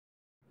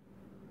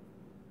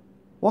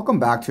Welcome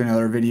back to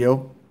another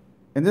video.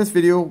 In this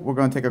video, we're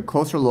going to take a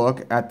closer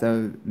look at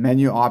the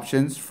menu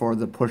options for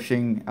the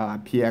Puxing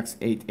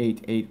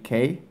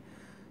PX-888K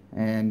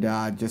and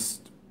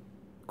just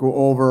go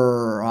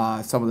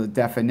over some of the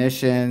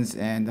definitions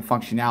and the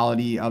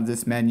functionality of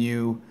this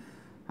menu.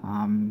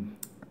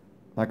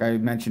 Like I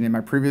mentioned in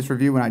my previous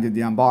review when I did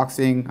the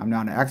unboxing, I'm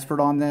not an expert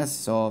on this,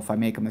 so if I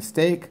make a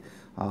mistake,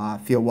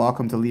 feel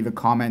welcome to leave a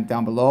comment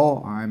down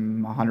below.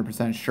 I'm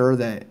 100% sure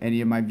that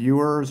any of my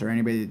viewers or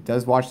anybody that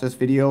does watch this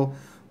video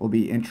will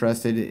be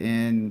interested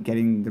in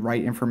getting the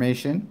right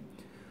information.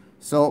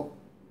 So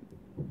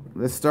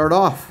let's start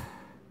off.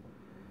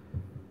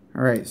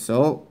 Alright,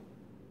 so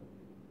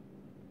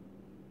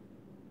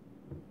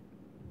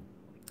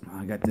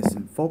I got this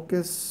in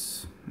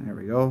focus. There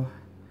we go.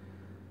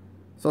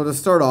 So to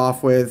start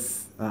off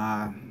with,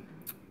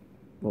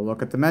 we'll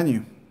look at the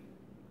menu.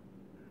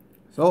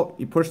 So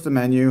you push the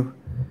menu,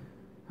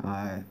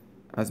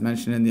 as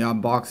mentioned in the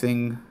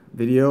unboxing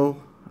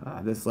video,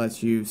 this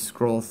lets you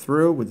scroll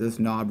through with this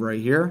knob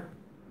right here.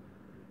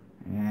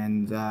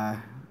 And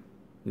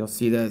you'll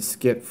see that it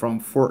skipped from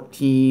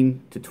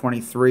 14 to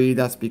 23.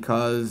 That's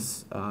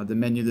because the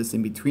menu that's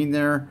in between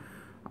there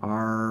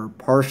are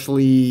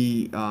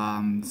partially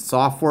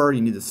software.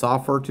 You need the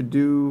software to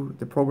do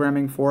the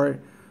programming for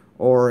it,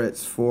 or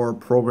it's for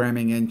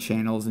programming in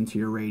channels into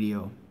your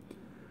radio.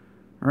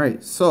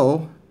 Alright,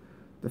 so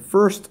the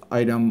first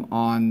item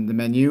on the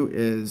menu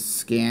is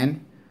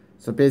scan.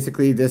 So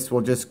basically this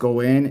will just go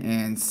in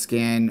and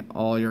scan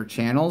all your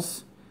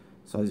channels.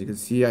 So as you can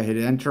see, I hit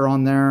enter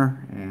on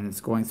there and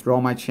it's going through all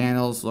my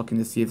channels looking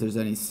to see if there's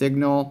any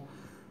signal,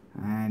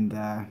 and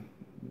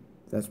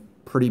that's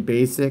pretty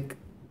basic.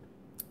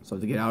 So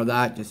to get out of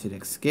that, just hit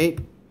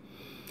escape.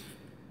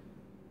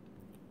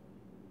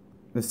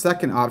 The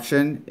second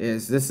option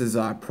is this is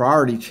a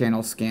priority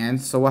channel scan.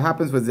 So what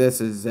happens with this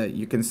is that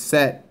you can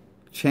set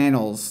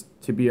channels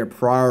to be a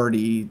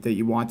priority that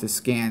you want to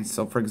scan.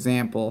 So for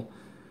example,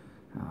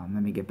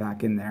 let me get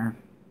back in there.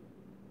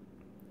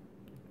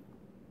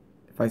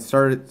 If I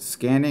started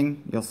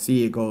scanning, you'll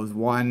see it goes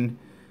 1,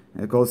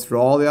 and it goes through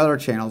all the other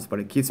channels, but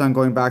it keeps on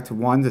going back to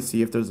 1 to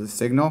see if there's a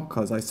signal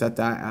because I set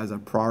that as a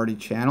priority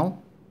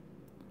channel.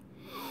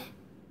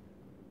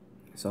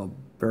 So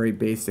very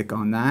basic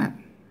on that.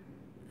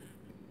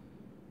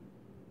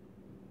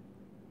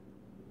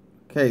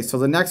 Okay, so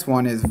the next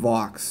one is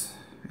Vox,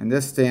 and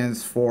this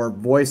stands for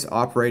voice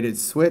operated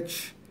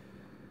switch.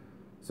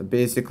 So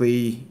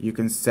basically you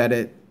can set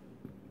it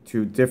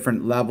to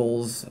different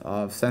levels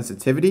of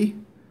sensitivity,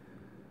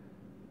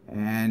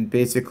 and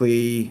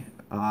basically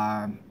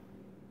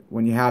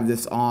when you have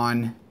this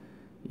on,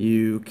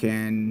 you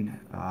can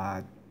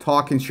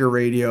talk into your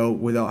radio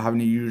without having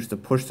to use the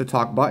push to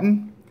talk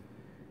button,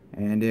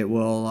 and it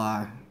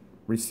will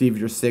receive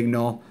your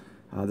signal.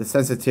 The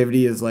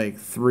sensitivity is like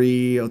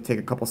 3. It'll take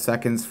a couple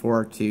seconds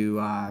for it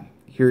to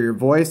hear your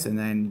voice and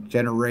then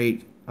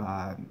generate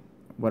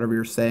whatever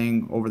you're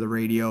saying over the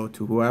radio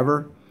to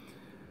whoever.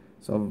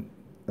 So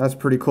that's a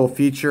pretty cool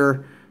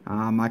feature.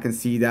 I can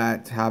see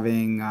that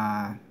having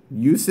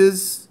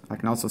uses. I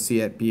can also see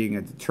it being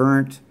a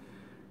deterrent,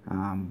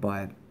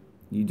 but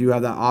you do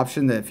have that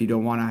option that if you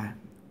don't want to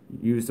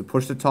use the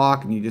push to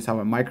talk and you just have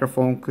a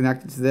microphone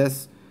connected to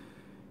this,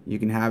 you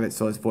can have it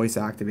so it's voice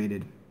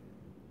activated.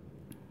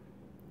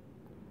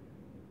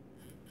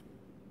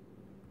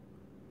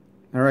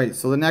 Alright,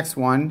 so the next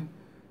one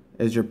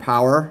is your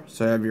power.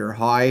 So you have your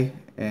high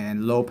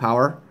and low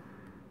power.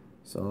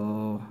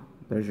 So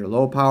there's your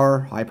low power,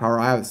 high power.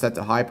 I have it set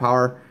to high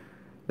power.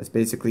 This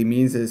basically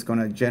means that it's going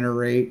to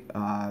generate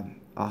a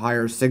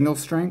higher signal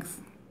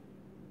strength.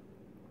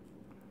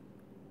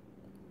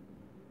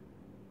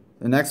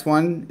 The next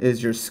one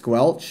is your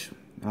squelch.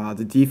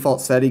 The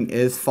default setting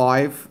is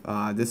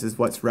 5. This is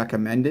what's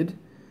recommended.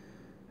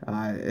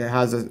 It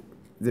has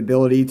the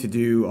ability to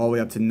do all the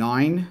way up to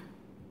 9.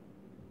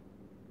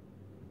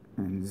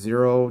 And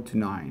 0 to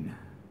 9.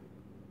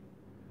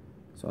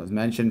 So as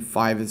mentioned,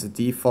 5 is the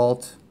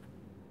default.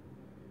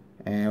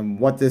 And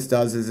what this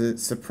does is it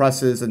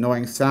suppresses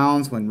annoying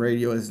sounds when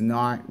radio is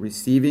not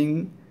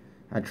receiving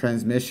a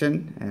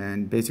transmission,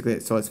 and basically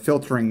so it's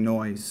filtering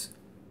noise.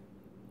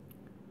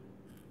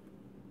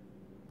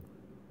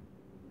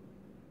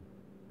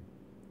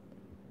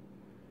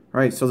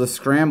 Alright, so the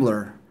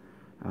scrambler.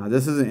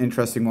 This is an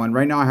interesting one.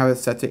 Right now I have it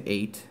set to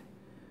 8.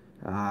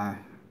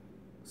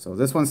 So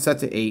this one's set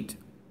to 8.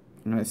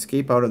 I'm going to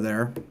escape out of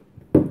there.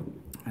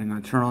 I'm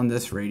going to turn on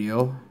this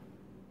radio.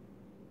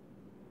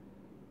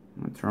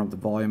 I'm going to turn up the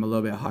volume a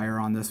little bit higher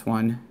on this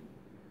one.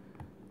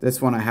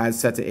 This one I had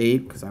set to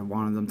 8 because I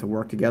wanted them to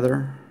work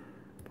together.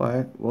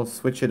 But we'll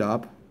switch it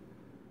up.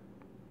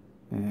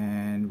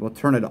 And we'll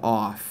turn it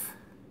off.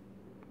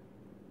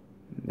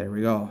 There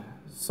we go.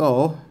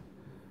 So,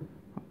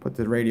 I'll put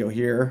the radio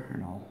here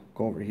and I'll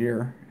go over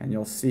here and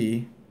you'll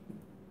see.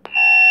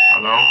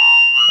 Hello?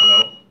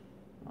 Hello?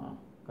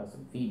 Got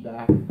some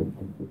feedback.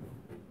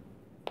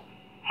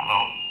 Hello.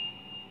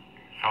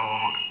 So,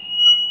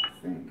 I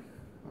think.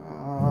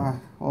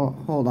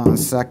 Hold on a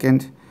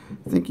second.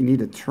 I think you need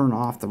to turn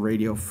off the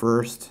radio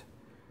first,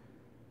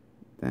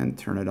 then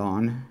turn it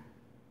on.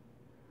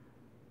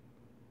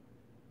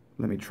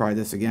 Let me try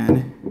this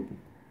again.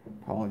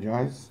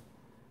 Apologize.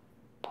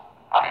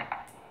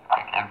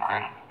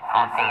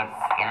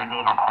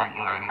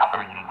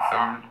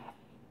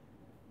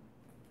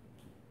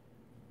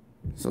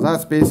 So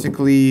that's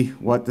basically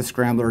what the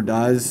scrambler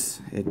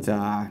does. It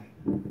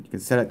you can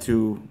set it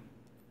to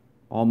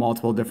all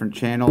multiple different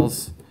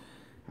channels.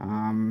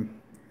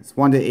 It's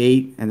 1 to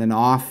 8 and then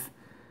off.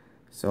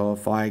 So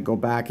if I go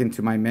back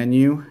into my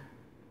menu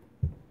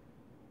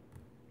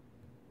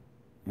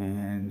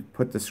and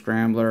put the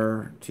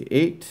scrambler to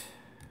 8.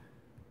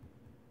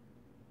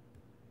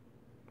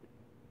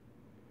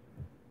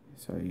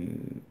 So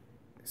you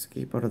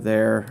escape out of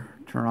there,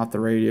 turn off the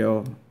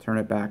radio, turn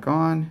it back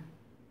on.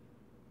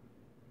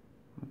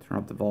 I'll turn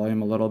up the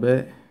volume a little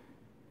bit.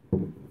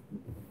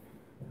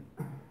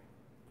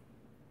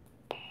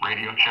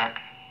 Radio check,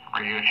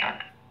 radio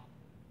check.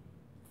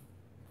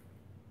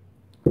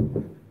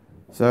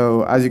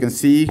 So as you can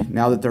see,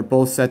 now that they're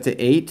both set to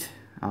 8,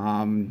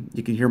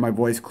 you can hear my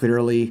voice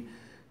clearly.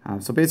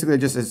 So basically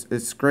it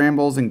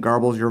scrambles and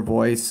garbles your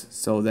voice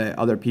so that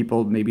other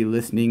people may be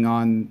listening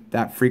on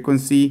that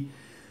frequency.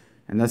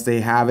 Unless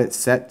they have it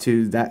set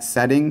to that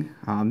setting,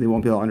 they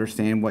won't be able to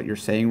understand what you're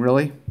saying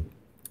really.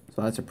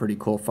 So that's a pretty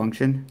cool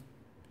function.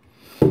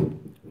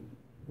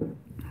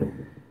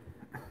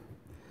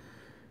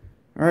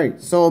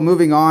 Alright, so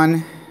moving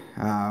on.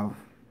 The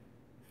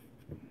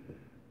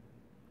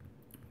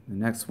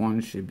next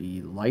one should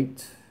be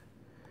light.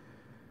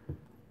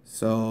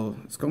 So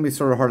it's going to be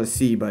sort of hard to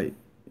see, but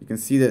you can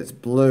see that it's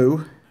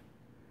blue.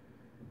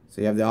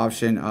 So you have the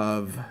option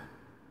of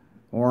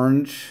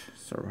orange,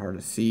 sort of hard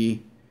to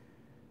see,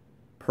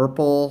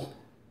 purple,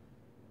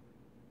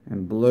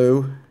 and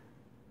blue.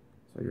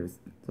 So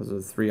those are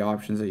the 3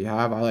 options that you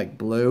have. I like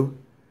blue.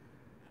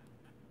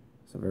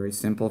 So very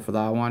simple for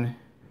that one.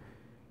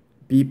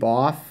 Beep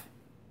off.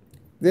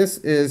 This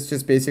is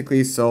just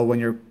basically so when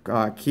you're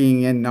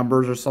keying in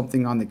numbers or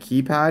something on the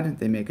keypad,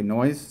 they make a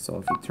noise. So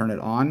if you turn it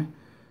on,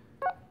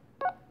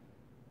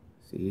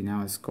 see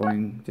now it's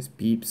going, just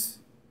beeps.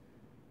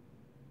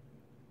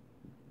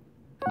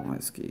 I want to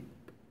escape.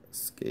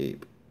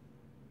 Escape.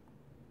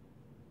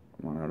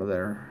 Come on out of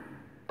there.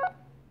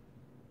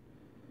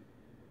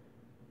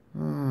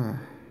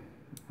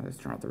 Let's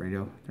turn off the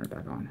radio, turn it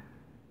back on.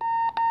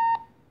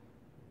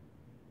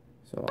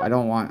 So I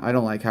don't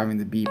like having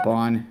the beep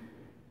on.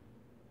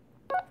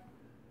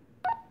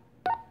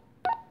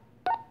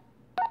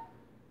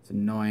 It's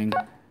annoying.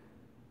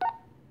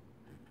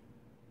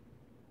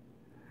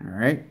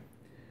 Alright.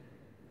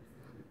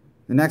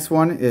 The next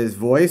one is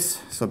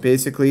voice. So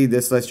basically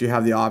this lets you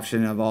have the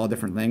option of all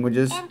different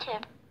languages. Enter.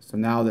 So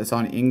now that's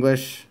on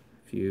English.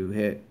 If you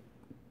hit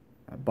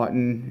a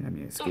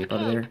button, escape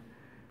out of there.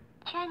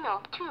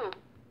 Channel 2,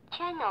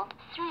 channel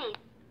 3.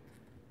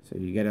 So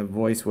you get a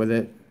voice with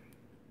it.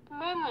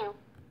 Menu.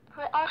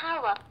 For all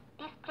power.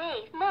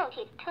 Display.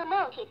 Noted.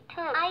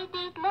 To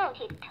ID.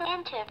 Noted. To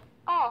enter.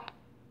 Off.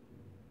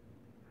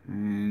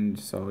 And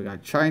so we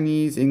got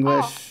Chinese,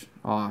 English,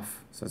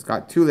 off. So it's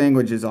got 2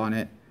 languages on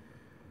it.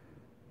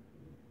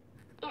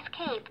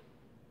 Escape.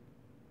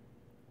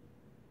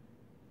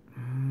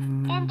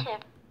 Enter.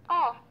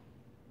 Off.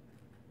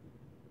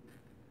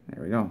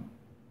 There we go.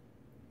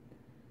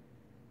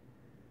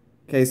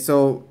 Okay,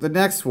 so the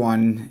next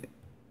one,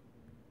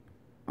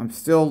 I'm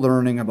still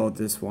learning about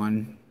this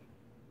one,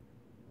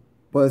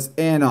 but it's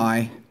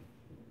ANI,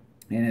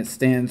 and it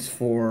stands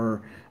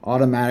for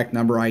Automatic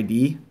Number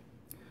ID.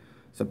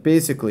 So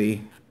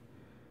basically,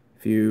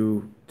 if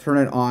you turn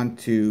it on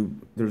to,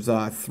 there's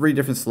 3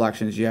 different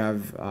selections. You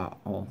have,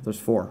 there's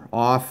 4.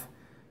 Off,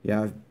 you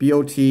have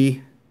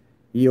BOT,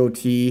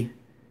 EOT,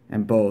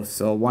 and both.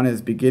 So one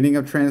is beginning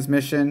of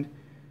transmission,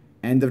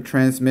 end of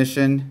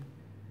transmission,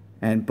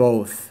 and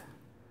both.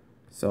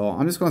 So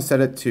I'm just going to set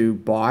it to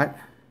bot.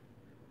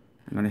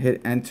 I'm going to hit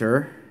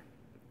enter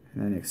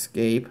and then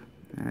escape.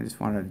 And I just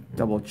want to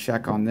double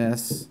check on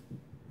this.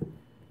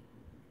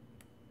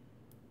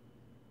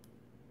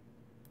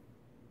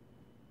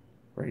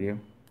 Radio.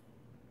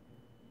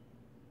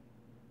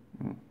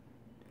 Oh.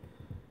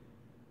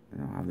 I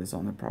don't have this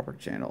on the proper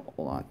channel.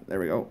 Hold on. There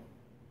we go.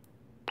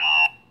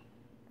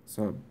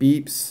 So it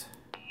beeps.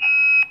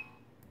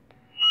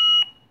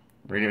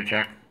 Radio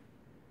check.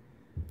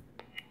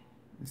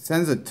 It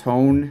sends a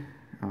tone.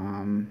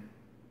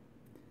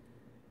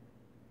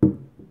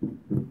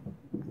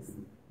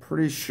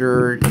 Pretty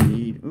sure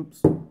you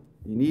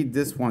need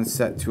this one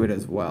set to it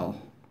as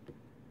well.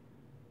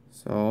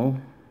 So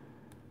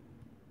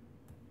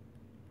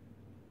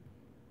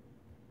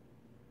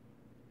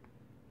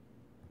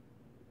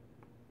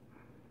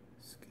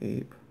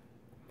escape.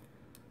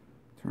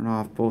 Turn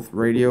off both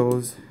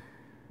radios.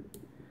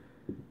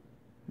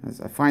 As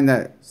I find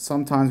that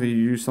sometimes when you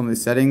use some of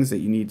these settings that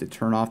you need to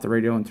turn off the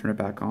radio and turn it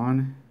back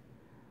on.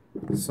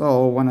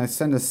 So when I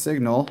send a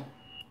signal,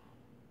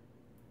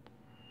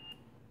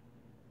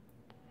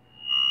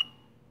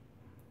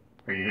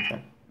 radio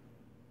check.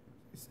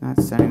 It's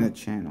not sending the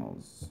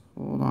channels.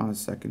 Hold on a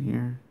second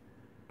here.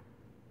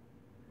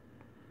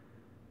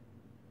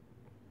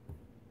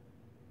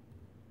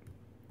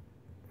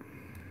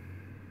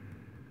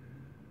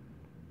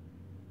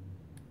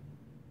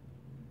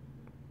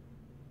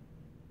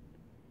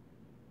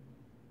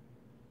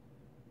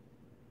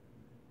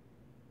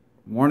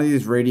 One of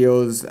these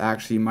radios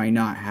actually might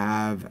not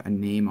have a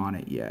name on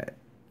it yet.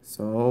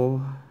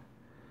 So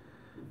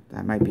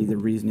that might be the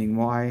reasoning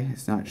why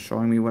it's not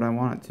showing me what I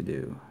want it to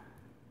do.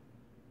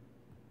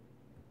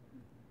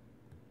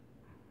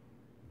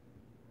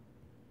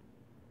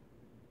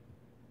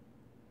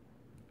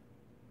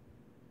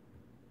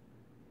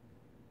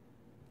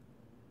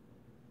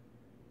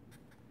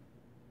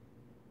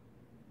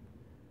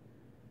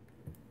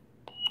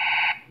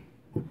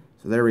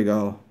 So there we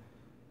go.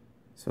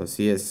 So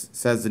see, it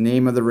says the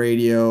name of the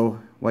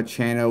radio, what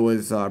channel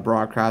was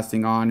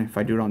broadcasting on. If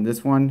I do it on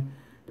this one,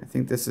 I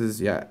think this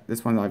is, yeah,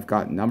 this one I've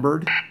got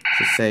numbered. It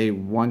should say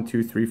 1,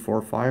 2, 3,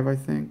 4, 5, I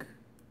think.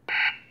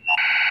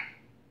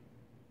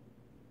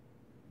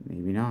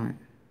 Maybe not.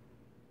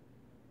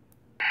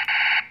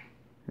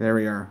 There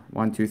we are,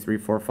 1, 2, 3,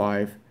 4,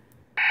 5.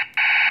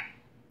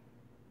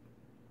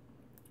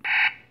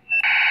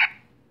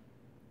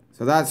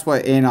 So that's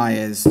what ANI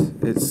is.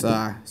 It's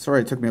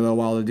sorry it took me a little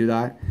while to do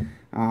that,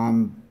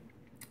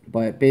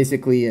 but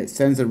basically it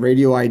sends a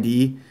radio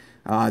ID.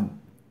 I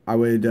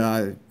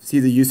would see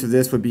the use of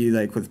this would be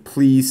like with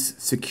police,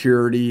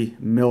 security,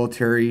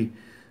 military,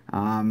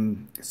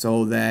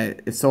 so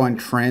that if someone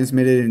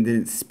transmitted and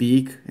didn't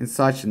speak and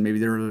such, and maybe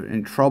they were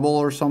in trouble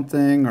or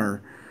something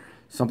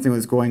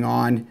was going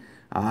on,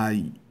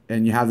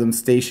 and you have them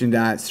stationed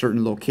at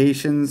certain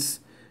locations,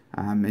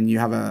 and you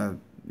have a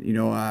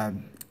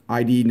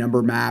ID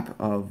number map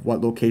of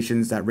what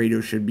locations that radio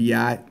should be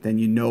at, then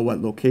you know what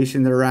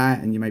location they're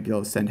at, and you might be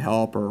able to send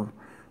help or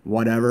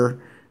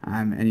whatever,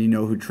 and you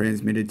know who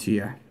transmitted to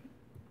you.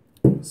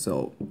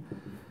 So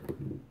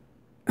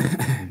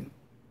I'm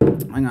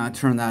gonna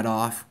turn that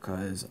off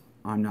because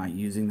I'm not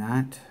using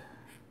that.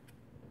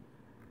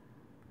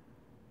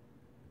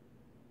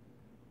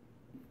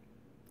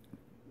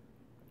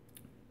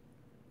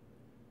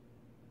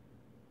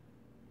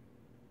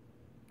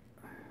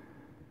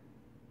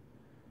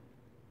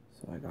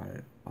 So I got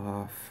it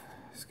off.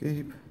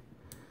 Escape.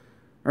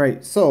 All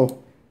right,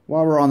 so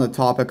while we're on the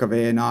topic of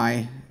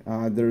ANI,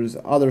 there's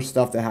other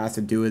stuff that has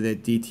to do with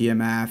it,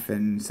 DTMF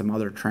and some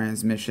other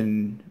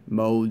transmission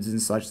modes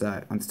and such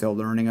that I'm still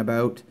learning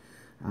about.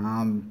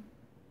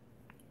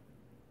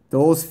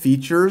 Those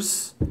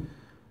features,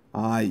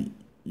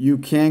 you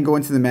can go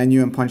into the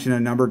menu and punch in a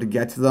number to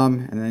get to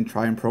them and then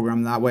try and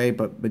program that way,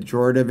 but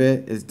majority of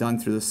it is done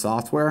through the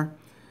software.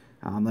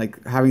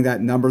 Like having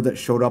that number that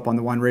showed up on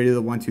the one radio,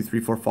 the 1, 2, 3,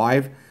 4,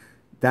 5,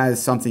 that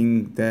is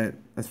something that,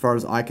 as far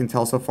as I can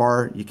tell so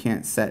far, you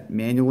can't set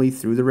manually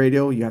through the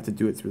radio. You have to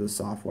do it through the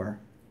software.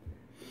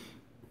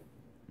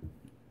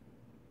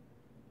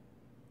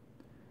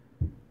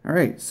 All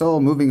right, so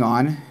moving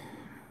on.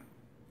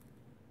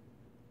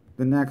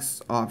 The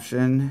next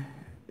option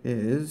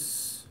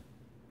is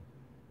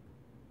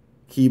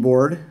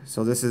keyboard.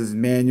 So this is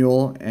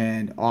manual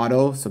and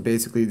auto. So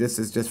basically this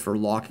is just for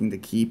locking the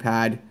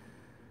keypad.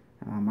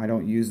 I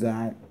don't use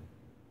that.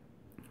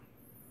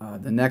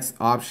 The next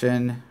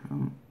option,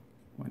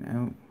 went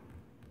out,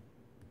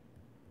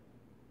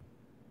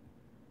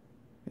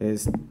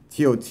 is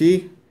TOT.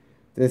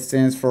 This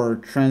stands for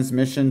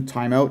Transmission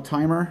Timeout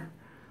Timer.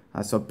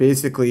 So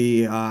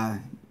basically,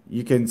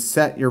 you can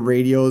set your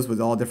radios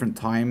with all different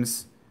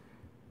times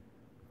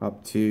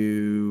up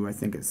to, I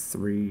think it's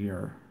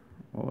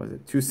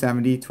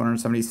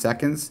 270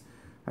 seconds.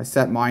 I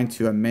set mine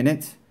to a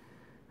minute.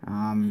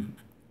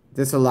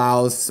 This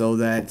allows so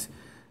that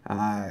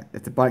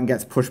if the button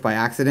gets pushed by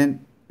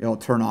accident, it'll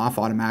turn off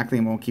automatically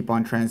and won't keep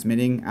on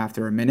transmitting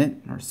after a minute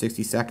or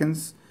 60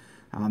 seconds.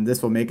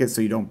 This will make it so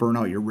you don't burn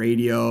out your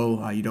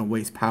radio, you don't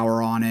waste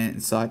power on it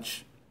and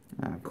such.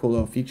 Cool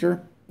little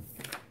feature.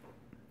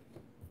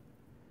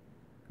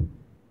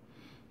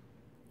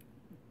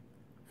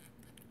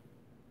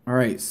 All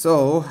right,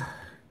 so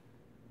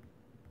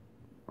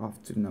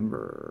off to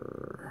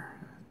number.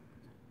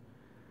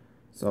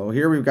 So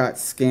here we've got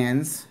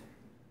scans.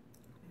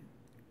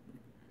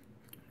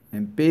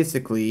 And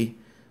basically,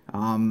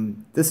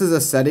 this is a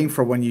setting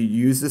for when you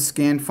use the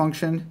scan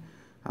function.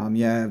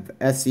 You have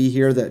SE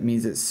here, that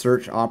means it's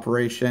search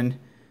operation.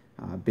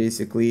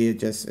 Basically,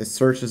 it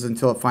searches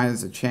until it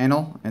finds a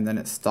channel, and then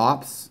it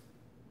stops.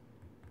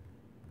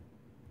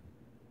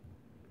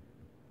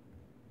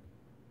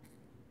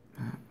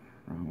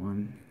 Wrong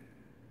one.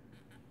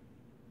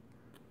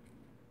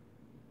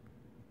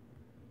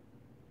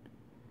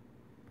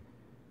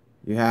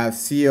 You have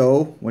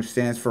CO, which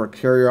stands for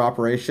carrier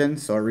operation,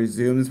 so it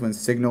resumes when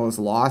signal is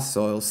lost.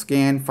 So it'll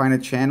scan, find a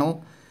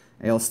channel,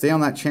 and it'll stay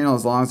on that channel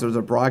as long as there's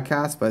a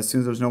broadcast, but as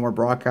soon as there's no more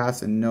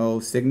broadcast and no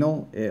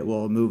signal, it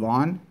will move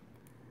on.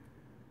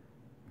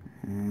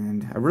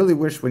 And I really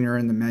wish when you're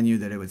in the menu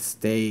that it would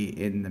stay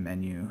in the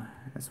menu.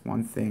 That's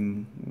one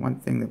thing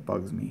that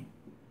bugs me.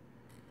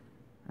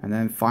 And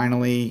then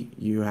finally,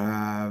 you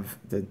have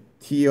the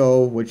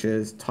TO, which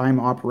is time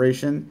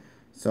operation.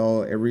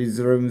 So it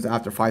resumes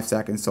after 5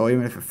 seconds. So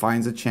even if it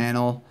finds a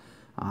channel,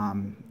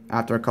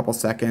 after a couple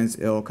seconds,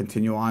 it'll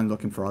continue on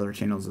looking for other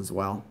channels as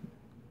well.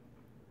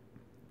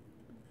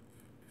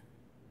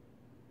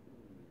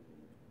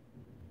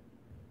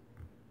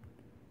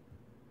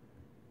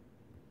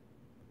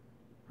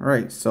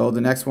 Alright, so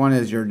the next one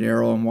is your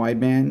narrow and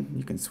wideband.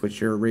 You can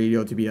switch your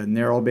radio to be a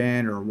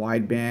narrowband or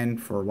wideband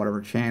for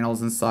whatever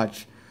channels and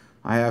such.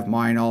 I have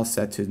mine all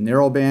set to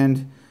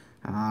narrowband.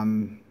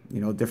 You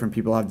know, different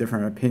people have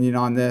different opinion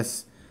on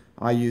this.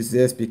 I use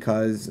this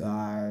because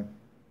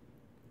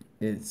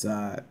it's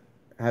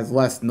has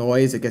less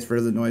noise. It gets rid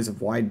of the noise of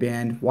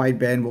wideband.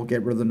 Wideband will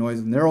get rid of the noise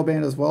of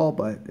narrowband as well,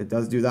 but it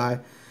does do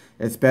that.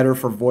 It's better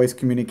for voice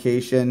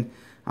communication.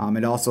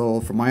 It also,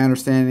 from my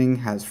understanding,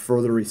 has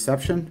further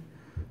reception.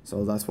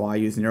 So that's why I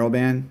use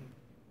narrowband.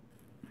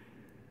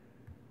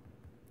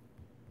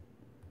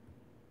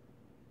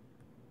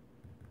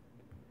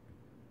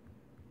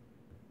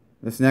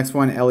 This next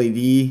one,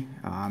 LED,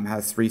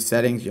 has 3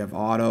 settings. You have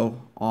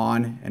auto,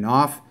 on, and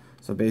off.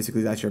 So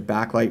basically that's your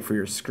backlight for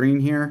your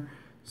screen here.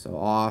 So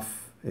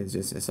off is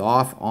just it's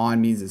off.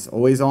 On means it's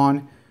always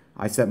on.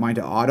 I set mine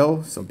to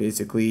auto. So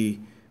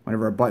basically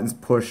whenever a button's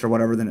pushed or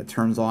whatever, then it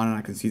turns on and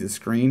I can see the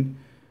screen.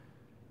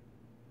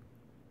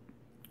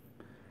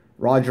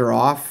 Roger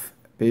off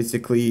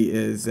basically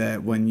is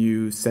that when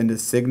you send a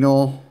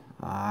signal,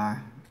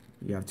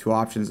 you have 2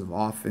 options of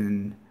off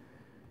and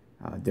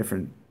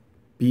different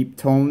beep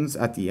tones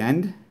at the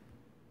end.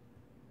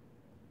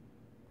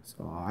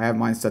 So I have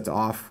mine set to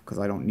off because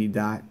I don't need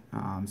that.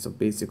 So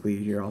basically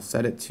here I'll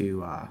set it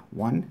to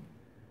 1.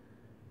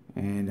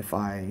 And if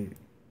I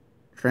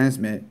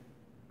transmit,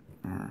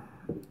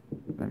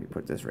 let me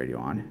put this radio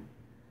on.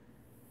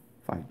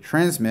 If I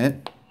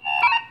transmit,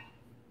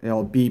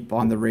 it'll beep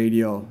on the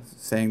radio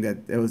saying that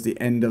it was the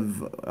end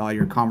of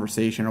your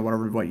conversation or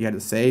whatever what you had to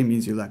say. It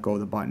means you let go of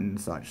the button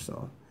and such.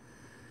 So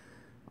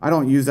I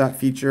don't use that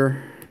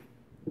feature.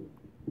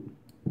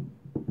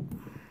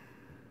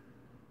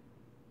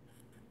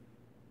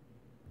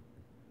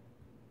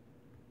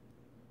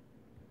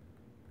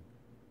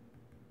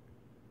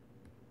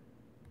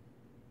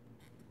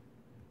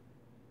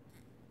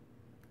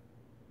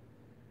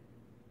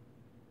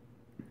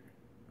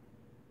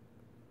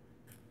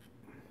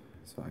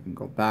 So I can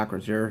go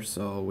backwards here.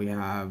 So we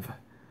have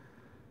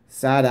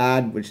SAT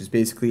add, which is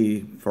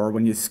basically for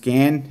when you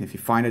scan. If you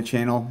find a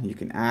channel, you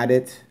can add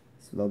it.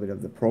 It's a little bit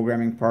of the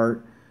programming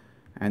part.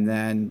 And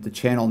then the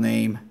channel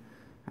name.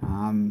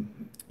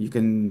 You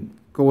can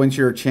go into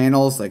your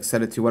channels, like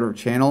set it to whatever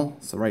channel.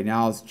 So right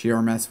now it's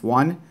GRMS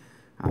 1.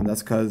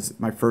 That's because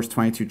my first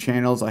 22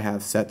 channels I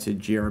have set to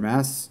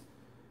GRMS.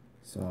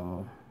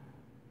 So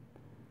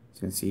as you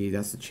can see,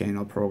 that's the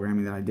channel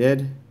programming that I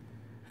did.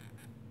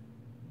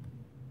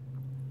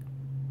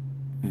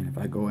 And if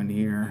I go in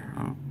here,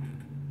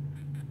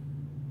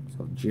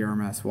 so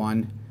GRMS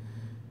 1,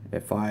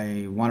 if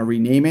I want to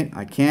rename it,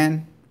 I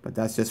can, but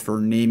that's just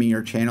for naming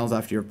your channels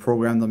after you've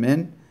programmed them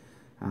in.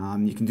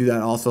 You can do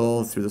that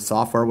also through the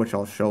software, which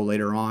I'll show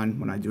later on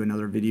when I do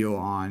another video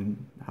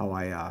on how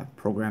I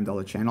programmed all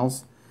the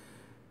channels.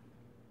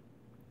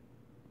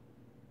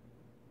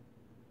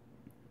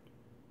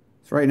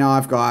 So right now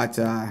I've got,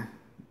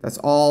 that's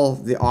all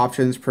the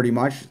options pretty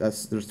much.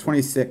 There's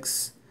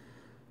 26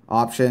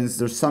 options.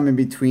 There's some in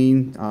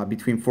between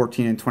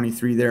 14 and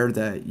 23 there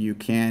that you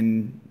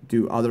can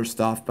do other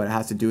stuff, but it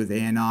has to do with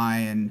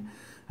ANI and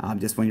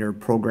just when you're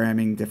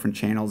programming different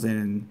channels in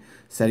and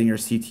setting your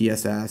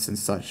CTSS and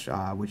such,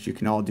 which you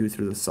can all do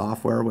through the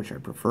software, which I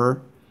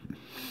prefer.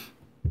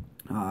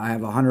 I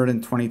have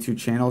 122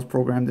 channels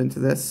programmed into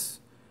this.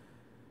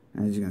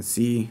 As you can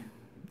see,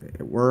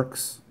 it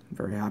works. I'm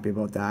very happy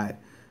about that.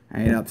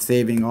 I ended up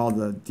saving all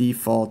the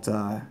default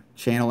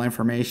channel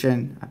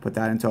information. I put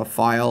that into a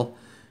file.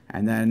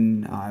 And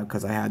then,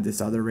 because I had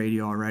this other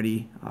radio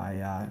already,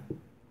 I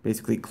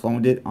basically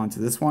cloned it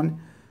onto this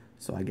one.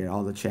 So I get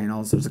all the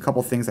channels. There's a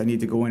couple things I need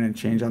to go in and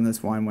change on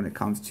this one when it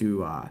comes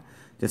to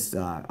just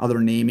other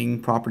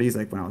naming properties,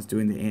 like when I was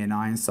doing the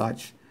ANI and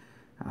such,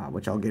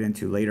 which I'll get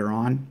into later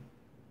on.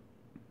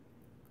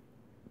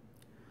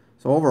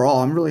 So overall,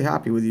 I'm really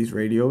happy with these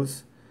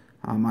radios.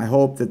 I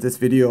hope that this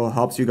video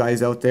helps you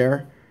guys out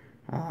there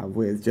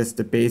with just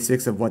the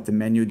basics of what the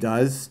menu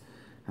does.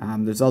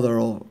 There's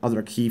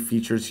other key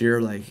features here,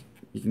 like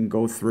you can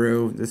go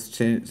through. This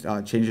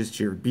changes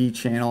to your B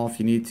channel if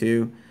you need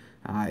to.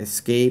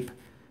 Escape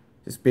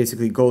just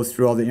basically goes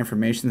through all the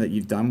information that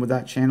you've done with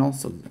that channel.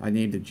 So I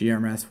named it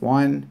GRMS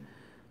 1.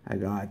 I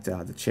got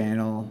the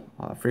channel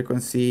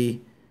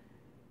frequency.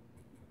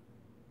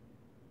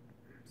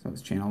 So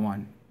it's channel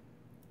 1.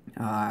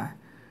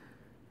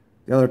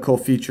 The other cool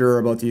feature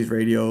about these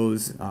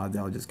radios that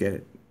I'll just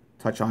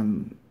touch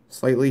on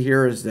slightly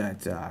here is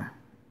that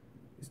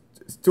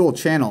it's dual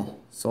channel.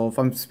 So if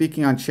I'm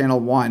speaking on channel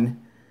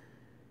 1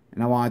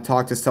 and I want to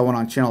talk to someone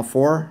on channel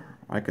 4,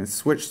 I can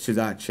switch to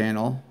that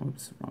channel.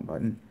 Oops, wrong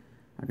button.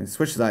 I can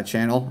switch to that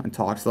channel and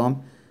talk to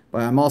them.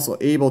 but I'm also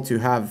able to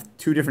have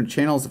two different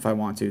channels if I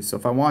want to. So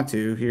if I want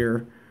to,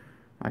 here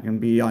I can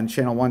be on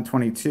channel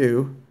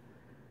 122,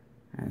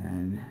 and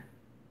then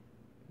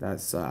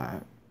that's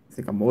I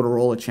think a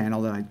Motorola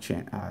channel that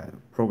I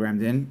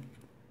programmed in.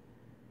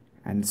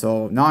 And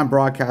so now I'm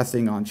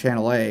broadcasting on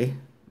channel A,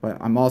 but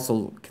I'm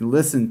also can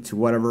listen to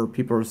whatever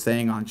people are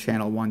saying on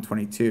channel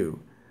 122.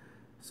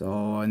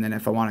 So, and then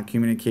if I want to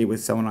communicate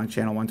with someone on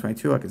channel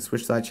 122, I can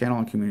switch to that channel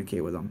and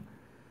communicate with them.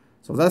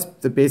 So that's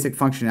the basic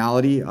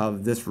functionality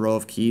of this row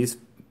of keys.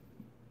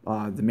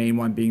 The main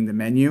one being the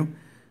menu,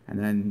 and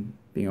then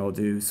being able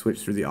to switch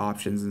through the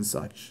options and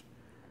such.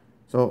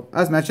 So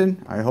as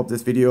mentioned, I hope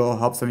this video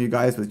helps some of you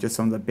guys with just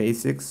some of the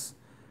basics.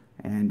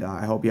 And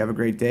I hope you have a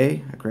great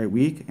day, a great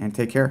week, and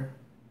take care.